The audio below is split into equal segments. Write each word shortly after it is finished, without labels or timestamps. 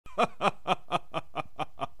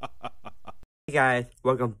Hey guys,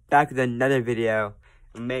 welcome back with another video.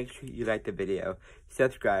 Make sure you like the video,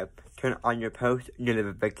 subscribe, turn on your post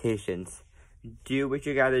notifications. Do what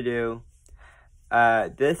you gotta do.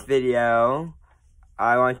 This video,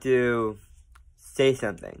 I want to say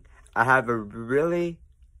something. I have a really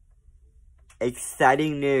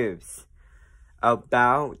exciting news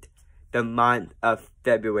about the month of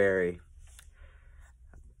February.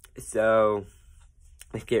 So,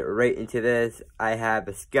 let's get right into this. I have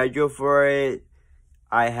a schedule for it.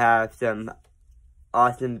 I have some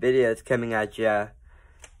awesome videos coming at you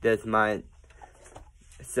this month.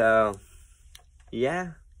 So,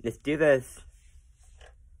 yeah, let's do this.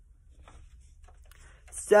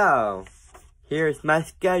 So, here's my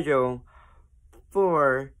schedule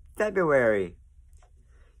for February.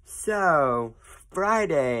 So,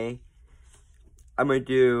 Friday, I'm going to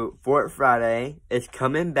do Fort Friday. It's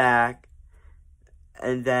coming back.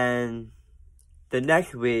 And then the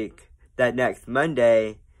next week, that next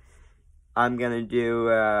Monday, I'm going to do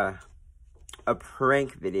a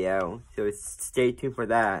prank video. So stay tuned for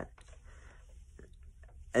that.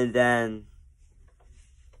 And then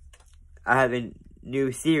I have a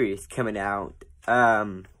new series coming out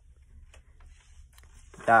that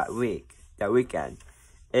weekend.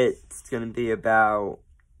 It's going to be about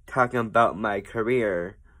talking about my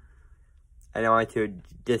career. And I want to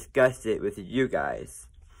discuss it with you guys.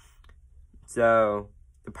 So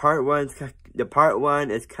the part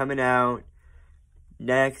one is coming out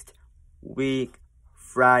next week,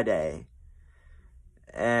 Friday.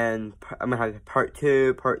 And I'm gonna have part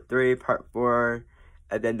 2, part 3, part 4,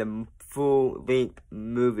 and then the full-length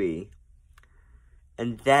movie.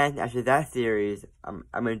 And then after that series, I'm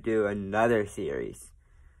gonna do another series.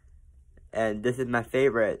 And this is my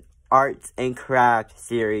favorite, Arts and Crafts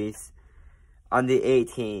series. On the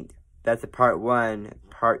 18th, that's a part 1,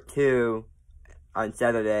 part 2 on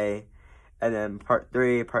Saturday, and then part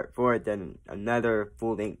 3, part 4, then another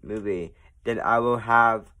full-length movie. Then I will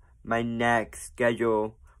have my next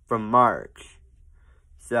schedule for March.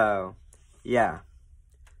 So that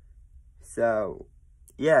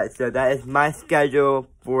is my schedule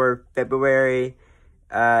for February.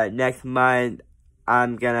 Next month,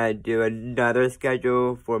 I'm gonna do another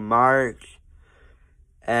schedule for March,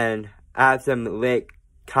 and I have some lit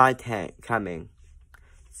content coming.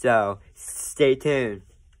 So, stay tuned.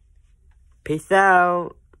 Peace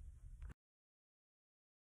out.